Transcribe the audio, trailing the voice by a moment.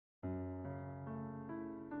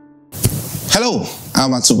Hello,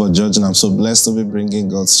 I'm Atubo George, and I'm so blessed to be bringing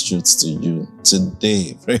God's truth to you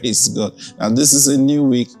today. Praise God. Now, this is a new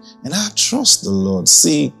week, and I trust the Lord.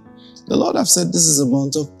 See, the Lord have said this is a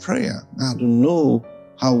month of prayer. Now, I don't know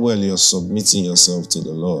how well you're submitting yourself to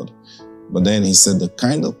the Lord, but then He said the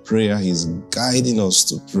kind of prayer He's guiding us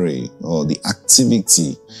to pray, or the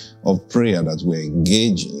activity of prayer that we're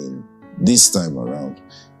engaged in this time around,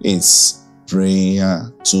 it's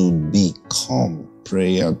prayer to become.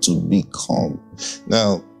 Prayer to become.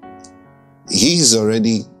 Now, He's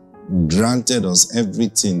already granted us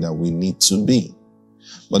everything that we need to be.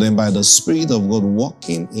 But then by the Spirit of God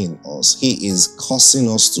working in us, He is causing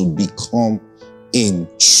us to become in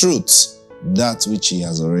truth that which He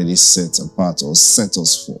has already set apart or set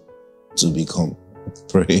us for to become.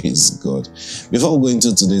 Praise God. Before we go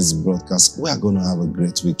into today's broadcast, we are going to have a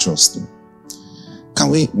great week, trust me. Can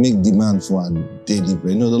we make demand for our daily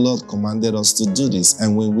bread? You know, the Lord commanded us to do this.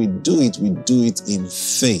 And when we do it in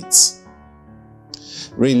faith.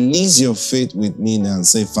 Release your faith with me now and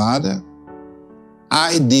say, Father,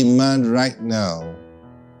 I demand right now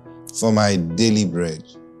for my daily bread.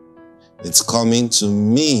 It's coming to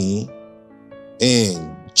me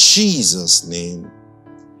in Jesus' name.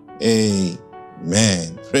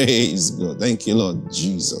 Amen. Praise God. Thank you, Lord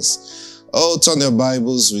Jesus. Oh, turn your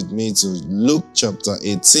Bibles with me to Luke chapter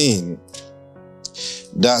 18.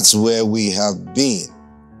 That's where we have been.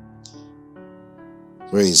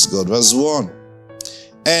 Praise God. Verse 1.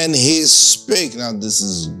 And He spake, now this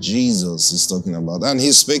is Jesus He's talking about, and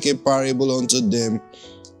He spake a parable unto them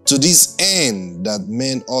to this end, that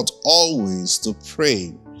men ought always to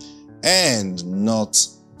pray and not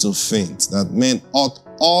to faint. That men ought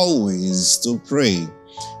always to pray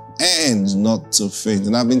and not to faint.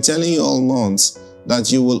 And I've been telling you all months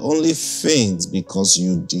that you will only faint because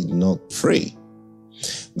you did not pray.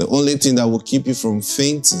 The only thing that will keep you from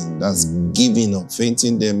fainting, that's giving up.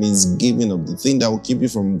 Fainting there means giving up. The thing that will keep you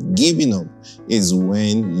from giving up is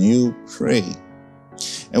when you pray.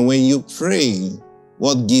 And when you pray,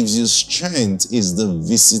 what gives you strength is the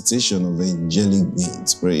visitation of angelic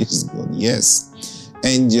beings. Praise God. Yes.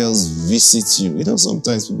 Angels visit you. You know,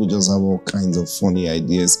 sometimes people just have all kinds of funny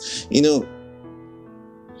ideas. You know,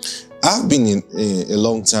 I've been in a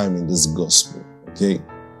long time in this gospel, okay?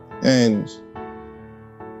 And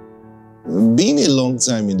being a long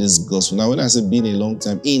time in this gospel, now when I say being a long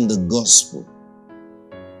time in the gospel,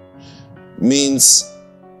 means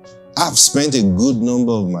I've spent a good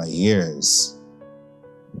number of my years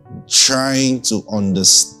trying to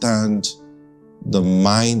understand the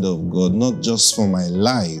mind of God, not just for my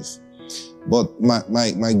life, but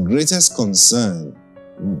my greatest concern,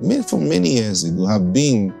 made from many years ago, have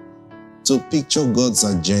been to picture God's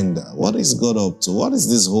agenda. What is God up to? What is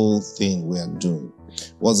this whole thing we are doing?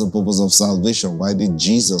 What's the purpose of salvation? Why did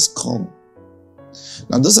Jesus come?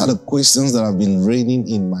 Now, those are the questions that have been reigning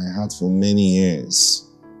in my heart for many years.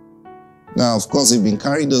 Now, of course, you've been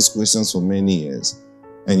carrying those questions for many years,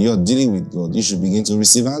 and you're dealing with God, you should begin to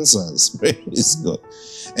receive answers. Praise God.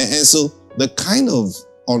 And so the kind of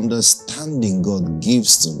understanding God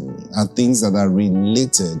gives to me are things that are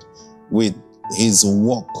related with His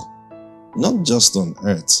work, not just on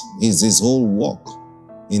earth, it's His whole work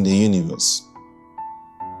in the universe.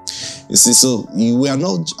 You see, so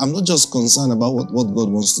I'm not just concerned about what God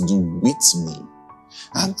wants to do with me.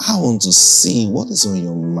 I want to see what is on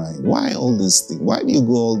your mind. Why all this thing? Why do you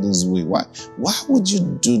go all this way? Why would you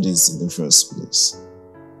do this in the first place?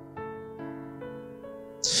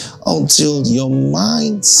 Until your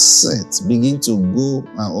mindset begin to go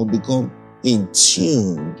or become in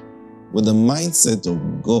tune with the mindset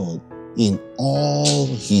of God in all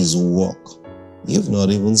His work, you've not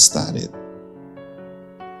even started.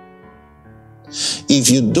 If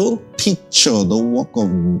you don't picture the work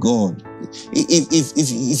of God,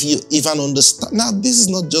 if an understand, now this is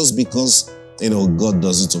not just because God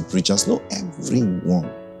does it to preachers. No, everyone.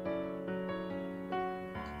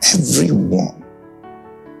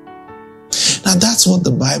 Now that's what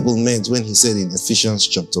the Bible meant when He said in Ephesians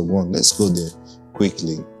chapter 1. Let's go there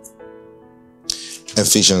quickly.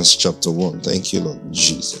 Ephesians chapter 1. Thank you, Lord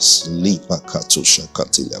Jesus.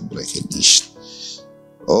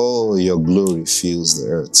 Oh, your glory fills the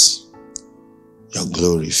earth. Your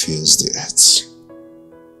glory fills the earth.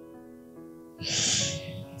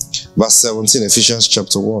 Verse 17, Ephesians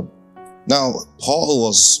chapter 1. Now, Paul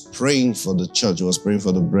was praying for the church. He was praying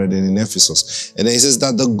for the brethren in Ephesus. And then he says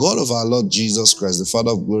that the God of our Lord Jesus Christ, the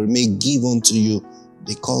Father of glory, may give unto you,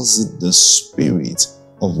 he calls it the spirit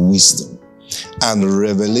of wisdom and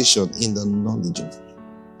revelation in the knowledge of Him.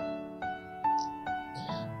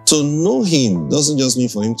 To know him doesn't just mean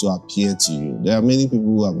for him to appear to you. There are many people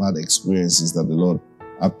who have had experiences that the Lord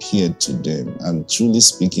appeared to them, and truly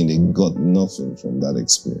speaking, they got nothing from that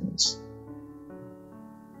experience.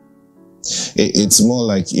 It's more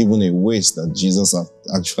like even a waste that Jesus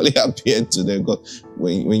actually appeared to them. God,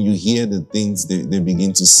 when you hear the things they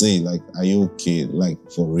begin to say, like, are you okay? Like,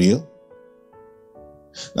 for real?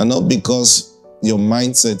 Now, not because your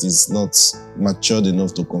mindset is not matured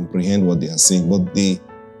enough to comprehend what they are saying, but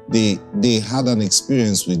they had an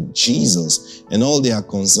experience with Jesus, and all they are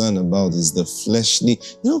concerned about is the fleshly.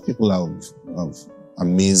 You know, people have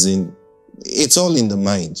amazing, it's all in the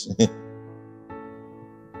mind.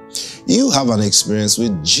 You have an experience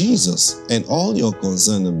with Jesus, and all you're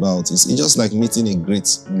concerned about is, it's just like meeting a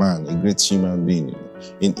great man, a great human being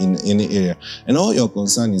in any area. And all you're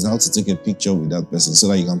concerned is how to take a picture with that person so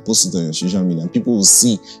that you can post it on your social media and people will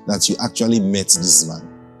see that you actually met this man.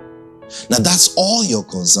 Now that's all your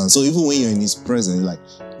concern. So even when you're in his presence, like,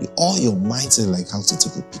 all your mindset, like how to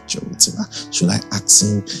take a picture with him. Should I ask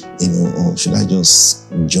him, or should I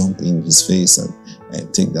just jump in his face and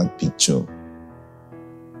take that picture?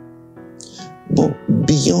 But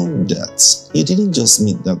beyond that, you didn't just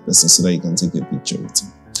meet that person so that you can take a picture with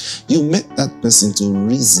him. You met that person to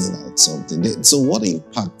reason out something. So what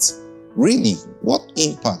impact? Really, what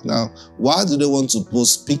impact? Now, why do they want to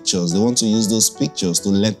post pictures? They want to use those pictures to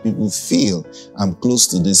let people feel, I'm close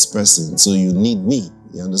to this person, so you need me.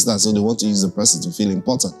 You understand? So they want to use the person to feel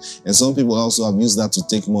important. And some people also have used that to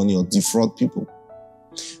take money or defraud people.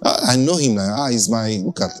 I know him now. He's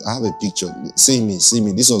look at, I have a picture. See me.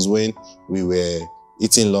 This was when we were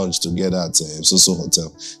eating lunch together at So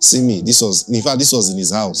Hotel. See me. In fact, this was in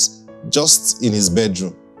his house, just in his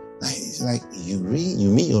bedroom. Like, you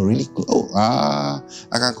mean you're really close? Oh,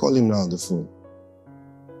 I can call him now on the phone.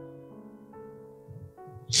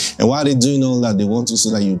 And why are they doing all that? They want to,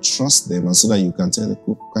 so that you trust them and so that you can tell them,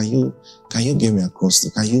 can you get me across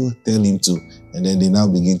to? Can you tell him to? And then they now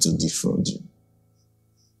begin to defraud you.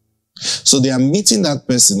 So they are meeting that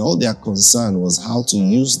person. All their concern was how to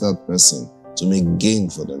use that person to make gain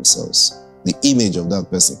for themselves. The image of that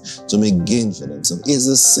person to make gain for themselves. It's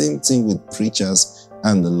the same thing with preachers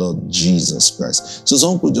and the Lord Jesus Christ. So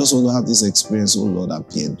some people just want to have this experience, oh Lord,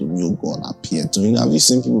 appear to me, oh God, appear to me. Have you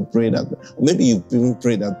seen people pray that? Or maybe you've even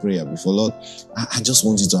prayed that prayer before. Lord, I just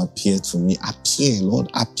want you to appear for me. Appear, Lord,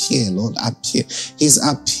 appear, Lord, appear. His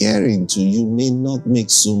appearing to you may not make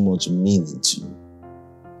so much meaning to you.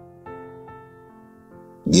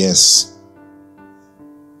 Yes.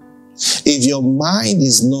 If your mind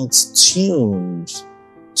is not tuned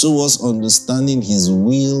towards understanding his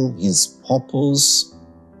will, his purpose,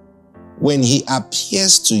 when he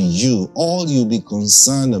appears to you, all you'll be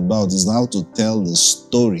concerned about is how to tell the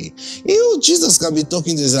story. Jesus can be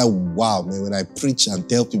talking to you, like, wow, man, when I preach and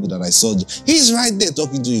tell people that I saw you, he's right there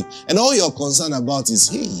talking to you. And all you're concerned about is,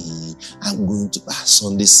 hey, I'm going to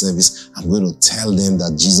Sunday service. I'm going to tell them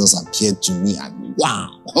that Jesus appeared to me. And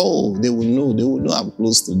wow, they will know I'm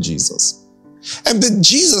close to Jesus. And then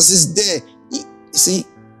Jesus is there. See,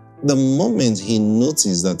 the moment he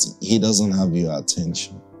notices that he doesn't have your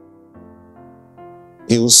attention,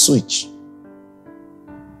 he will switch.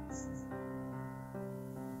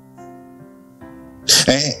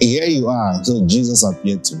 And here you are. So Jesus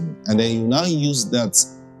appeared to me. And then you now use that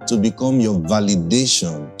to become your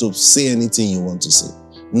validation to say anything you want to say.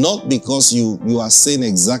 Not because you are saying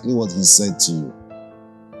exactly what he said to you.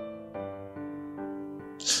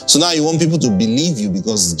 So now you want people to believe you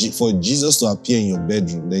because for Jesus to appear in your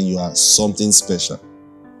bedroom, then you are something special.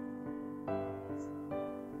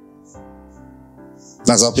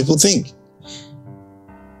 That's how people think.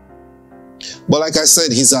 But like I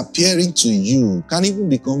said, his appearing to you can even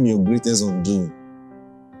become your greatest undoing.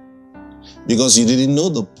 Because you didn't know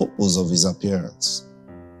the purpose of his appearance.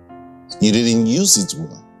 You didn't use it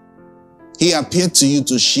well. He appeared to you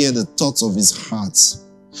to share the thoughts of his heart.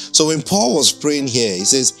 So when Paul was praying here, he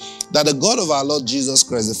says that the God of our Lord Jesus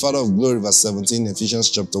Christ, the Father of glory, verse 17, Ephesians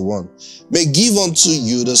chapter 1, may give unto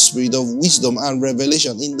you the spirit of wisdom and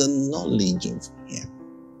revelation in the knowledge of him.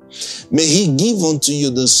 May he give unto you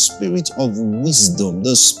the spirit of wisdom and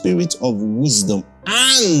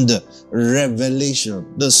revelation.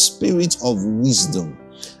 The spirit of wisdom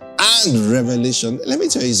and revelation. Let me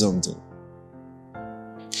tell you something.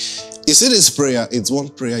 You see this prayer, it's one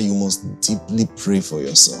prayer you must deeply pray for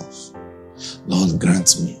yourself. Lord,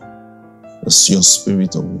 grant me your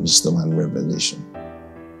spirit of wisdom and revelation.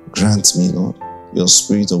 Grant me, Lord, your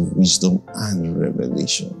spirit of wisdom and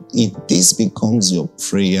revelation. If this becomes your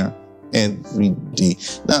prayer every day.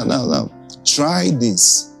 Now, try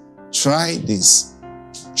this. Try this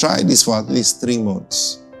for at least 3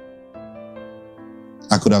 months.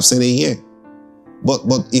 I could have said a year. But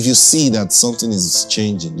if you see that something is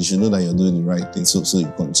changing, you should know that you're doing the right thing. So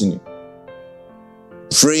you continue.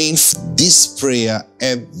 Praying this prayer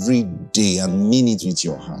every day and mean it with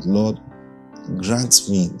your heart. Lord, grant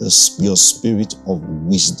me your spirit of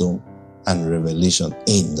wisdom and revelation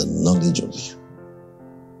in the knowledge of you.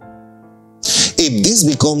 If this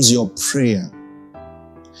becomes your prayer,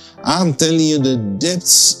 I'm telling you the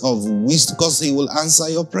depths of wisdom, because he will answer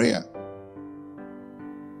your prayer.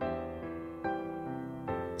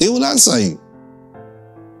 He will answer you.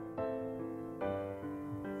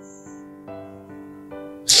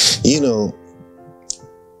 You know,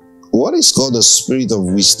 what is called the spirit of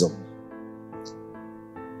wisdom?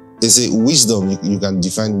 Is it wisdom? You can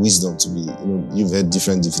define wisdom to be, you've heard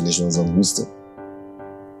different definitions of wisdom.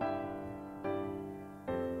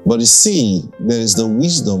 But you see, there is the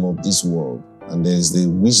wisdom of this world, and there is the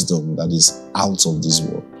wisdom that is out of this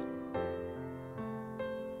world.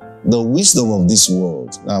 The wisdom of this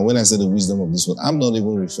world, now when I say the wisdom of this world, I'm not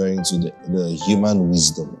even referring to the human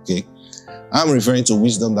wisdom, okay? I'm referring to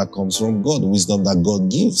wisdom that comes from God, wisdom that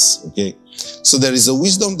God gives, okay? So there is a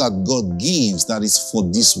wisdom that God gives that is for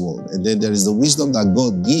this world, and then there is the wisdom that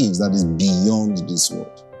God gives that is beyond this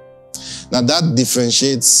world. Now that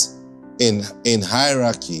differentiates in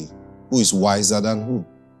hierarchy who is wiser than who.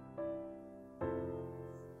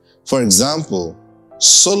 For example,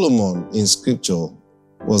 Solomon in scripture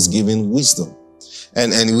was given wisdom.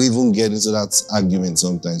 And we even get into that argument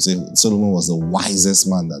sometimes. Solomon was the wisest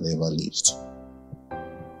man that ever lived.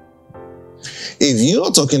 If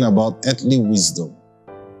you're talking about earthly wisdom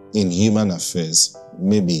in human affairs,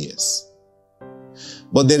 maybe yes.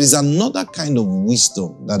 But there is another kind of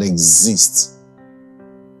wisdom that exists.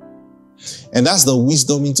 And that's the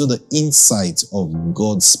wisdom into the insight of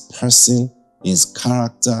God's person, his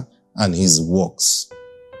character, and his works.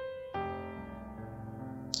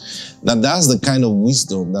 Now that's the kind of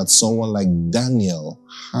wisdom that someone like Daniel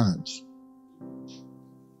had.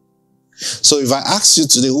 So if I ask you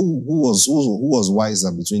today, who was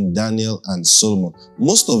wiser between Daniel and Solomon?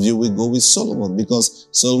 Most of you will go with Solomon because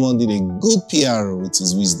Solomon did a good PR with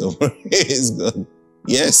his wisdom. Praise God.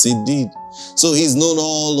 Yes, he did. So he's known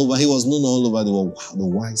all over. He was known all over the world. Wow, the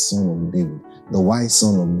wise son of David. The wise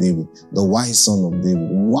son of David. The wise son of David.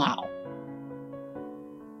 Wow.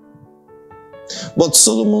 But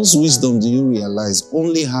Solomon's wisdom, do you realize,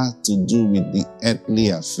 only had to do with the earthly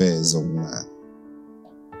affairs of man.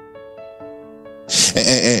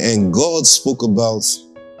 And God spoke about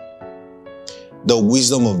the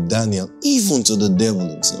wisdom of Daniel, even to the devil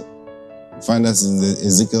himself. Find that in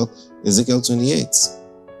Ezekiel 28.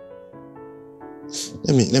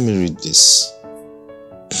 Let me read this.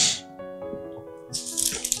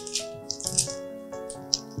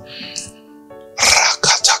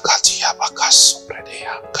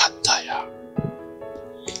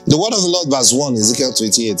 The word of the Lord, verse 1, Ezekiel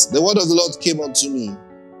 28. The word of the Lord came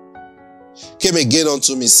again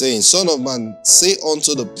unto me, saying, Son of man, say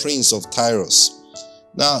unto the prince of Tyrus.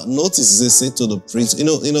 Now, notice they say to the prince, you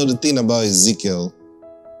know the thing about Ezekiel,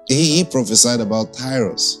 he prophesied about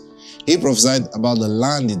Tyrus. He prophesied about the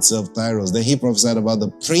land itself, Tyrus. Then he prophesied about the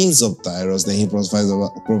prince of Tyrus. Then he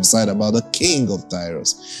prophesied about the king of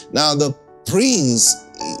Tyrus. Now, the prince,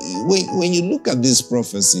 when you look at these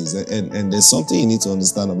prophecies, and there's something you need to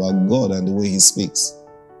understand about God and the way he speaks.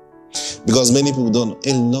 Because many people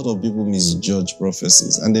a lot of people misjudge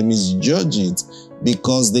prophecies, and they misjudge it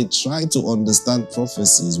because they try to understand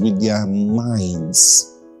prophecies with their minds.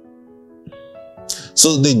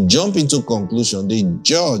 So they jump into conclusion, they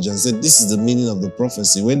judge and say this is the meaning of the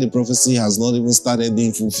prophecy when the prophecy has not even started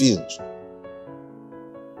being fulfilled.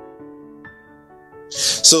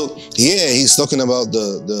 So here he's talking about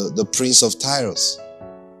the prince of Tyrus.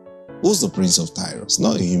 Who's the prince of Tyrus?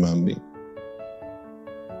 Not a human being.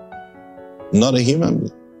 Not a human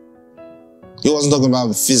being. He wasn't talking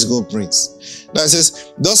about a physical prince. Now it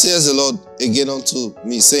says, thus says the Lord again unto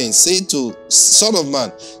me, saying, say to Son of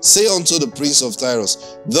man, say unto the prince of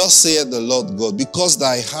Tyrus, thus saith the Lord God, because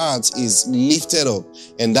thy heart is lifted up,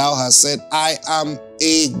 and thou hast said, I am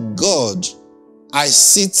a God. I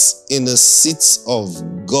sit in the seats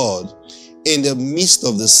of God in the midst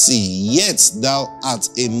of the sea, yet thou art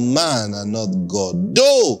a man and not God.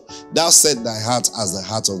 Though thou set thy heart as the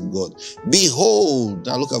heart of God. Behold,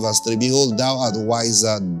 now look at verse 3, behold, thou art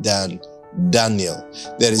wiser than Daniel.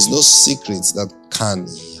 There is no secret that can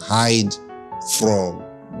hide from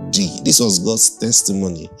thee. This was God's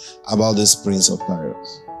testimony about this prince of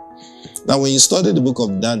Tyrus. Now, when you study the book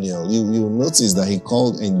of Daniel, you will notice that he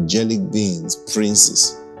called angelic beings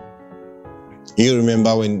princes. You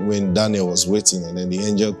remember when Daniel was waiting and then the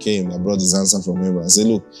angel came and brought his answer from heaven and said,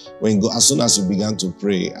 look, as soon as you began to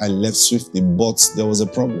pray, I left swiftly, but there was a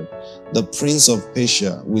problem. The prince of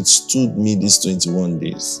Persia withstood me these 21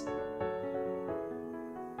 days.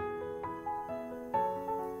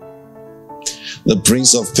 The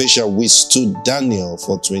prince of Persia withstood Daniel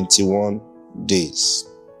for 21 days.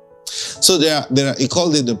 So he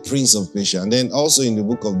called it the prince of Persia. And then also in the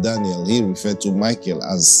book of Daniel, he referred to Michael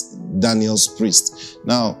as Daniel's priest.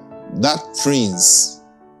 Now, that prince,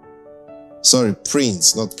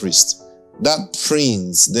 not priest. That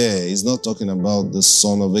prince there is not talking about the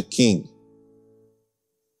son of a king.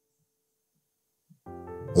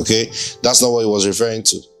 Okay? That's not what he was referring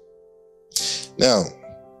to. Now,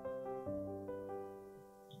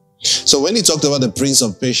 so when he talked about the prince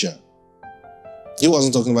of Persia, he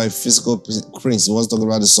wasn't talking about a physical prince. He wasn't talking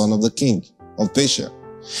about the son of the king of Persia.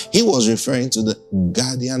 He was referring to the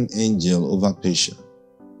guardian angel over Persia.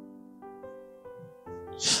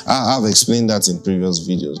 I've explained that in previous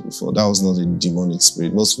videos before. That was not a demonic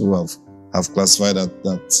spirit. Most people have classified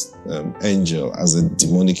that angel as a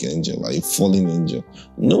demonic angel, like a fallen angel.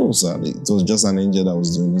 No, sir. It was just an angel that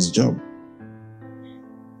was doing his job.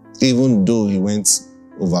 Even though he went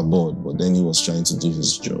overboard, but then he was trying to do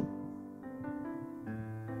his job.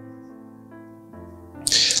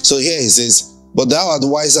 So here he says, but thou art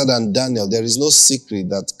wiser than Daniel. There is no secret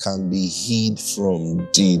that can be hid from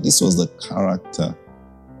thee. This was the character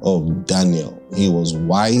of Daniel. He was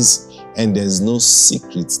wise, and there's no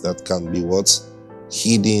secret that can be what?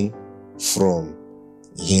 Hidden from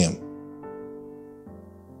him.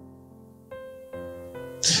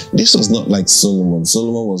 This was not like Solomon.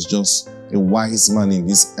 Solomon was just a wise man in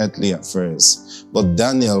his earthly affairs. But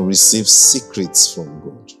Daniel received secrets from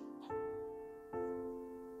God.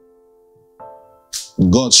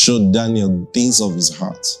 God showed Daniel things of his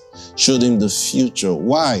heart, showed him the future.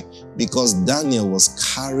 Why? Because Daniel was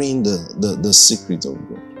carrying the secret of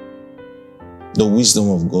God. The wisdom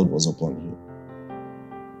of God was upon him.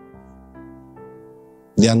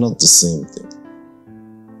 They are not the same thing.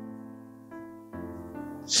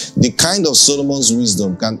 The kind of Solomon's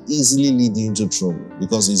wisdom can easily lead you into trouble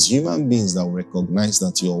because it's human beings that recognize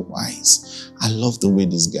that you're wise. I love the way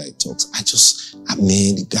this guy talks.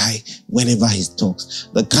 The guy, whenever he talks,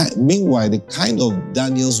 meanwhile, the kind of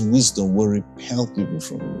Daniel's wisdom will repel people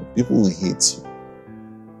from you. People will hate you.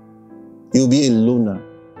 You'll be a loner.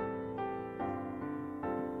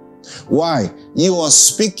 Why? You are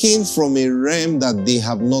speaking from a realm that they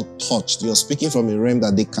have not touched. You are speaking from a realm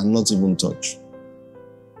that they cannot even touch.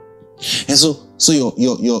 And so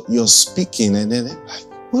you're speaking, and then like,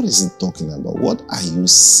 what is it talking about? What are you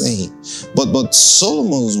saying? But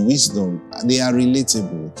Solomon's wisdom, they are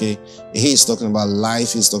relatable, okay? He's talking about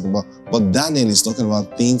life, he's talking about, but Daniel is talking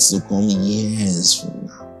about things to come years from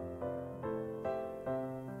now.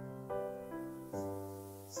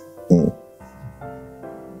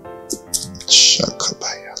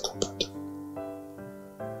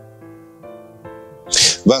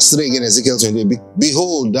 Verse 3 again, Ezekiel 20.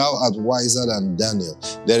 Behold, thou art wiser than Daniel.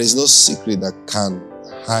 There is no secret that can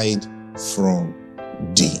hide from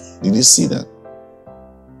thee. Did you see that?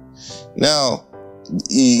 Now,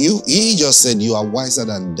 he just said you are wiser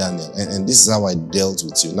than Daniel. And this is how I dealt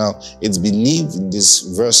with you. Now, it's believed in this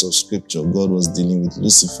verse of scripture, God was dealing with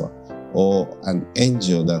Lucifer, or an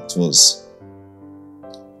angel that was,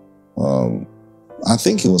 I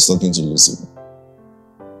think he was talking to Lucifer.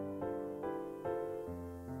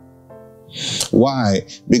 Why?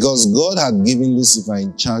 Because God had given Lucifer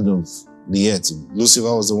in charge of the earth.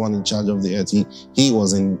 Lucifer was the one in charge of the earth. He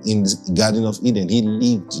was in the Garden of Eden. He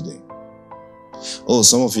lived there. Oh,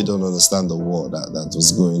 some of you don't understand the war that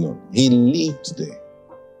was going on. He lived there.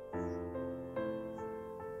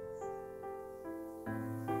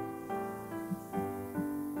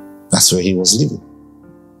 That's where he was living.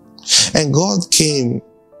 And God came.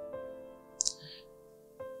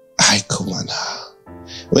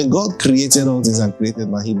 When God created all things and created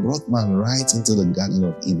man, he brought man right into the Garden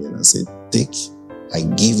of Eden and said, take, I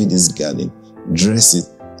give you this garden, dress it,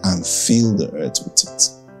 and fill the earth with it.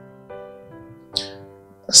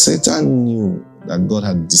 Satan knew that God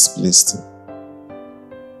had displaced him.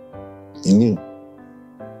 He knew.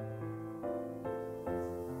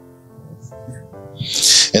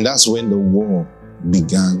 And that's when the war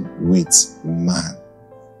began with man.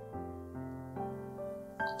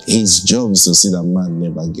 His job is to see that man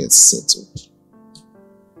never gets settled.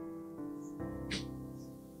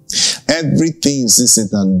 Everything you see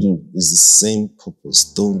Satan do is the same purpose.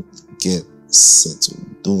 Don't get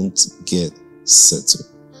settled. Don't get settled.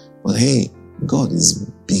 But hey, God is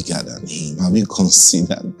bigger than him. Have you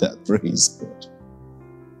considered that? Praise God.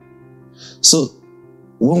 So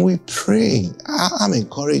when we pray, I'm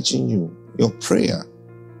encouraging you. Your prayer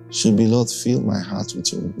should be, Lord, fill my heart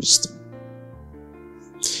with your wisdom.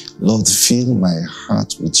 Lord, fill my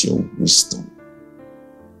heart with your wisdom.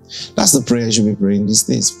 That's the prayer you should be praying these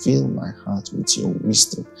days. Fill my heart with your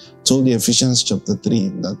wisdom. Told the Ephesians chapter 3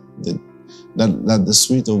 that the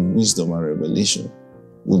spirit of wisdom and revelation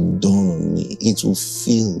will dawn on me. It will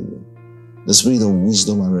fill me. The spirit of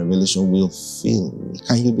wisdom and revelation will fill me.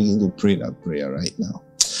 Can you begin to pray that prayer right now?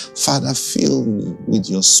 Father, fill me with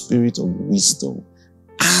your spirit of wisdom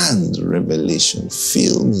and revelation.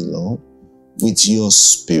 Fill me, Lord, with your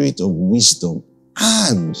spirit of wisdom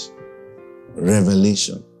and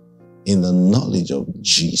revelation in the knowledge of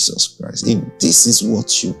Jesus Christ. If this is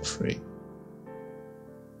what you pray,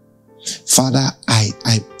 Father,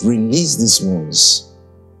 I release these ones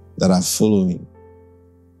that are following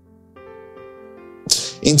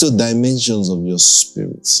into dimensions of your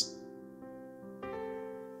spirit.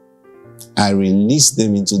 I release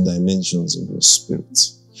them into dimensions of your spirit,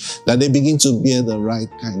 that they begin to bear the right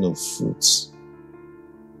kind of fruits.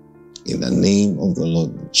 In the name of the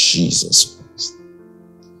Lord Jesus Christ.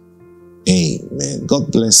 Amen.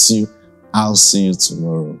 God bless you. I'll see you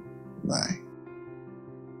tomorrow. Bye.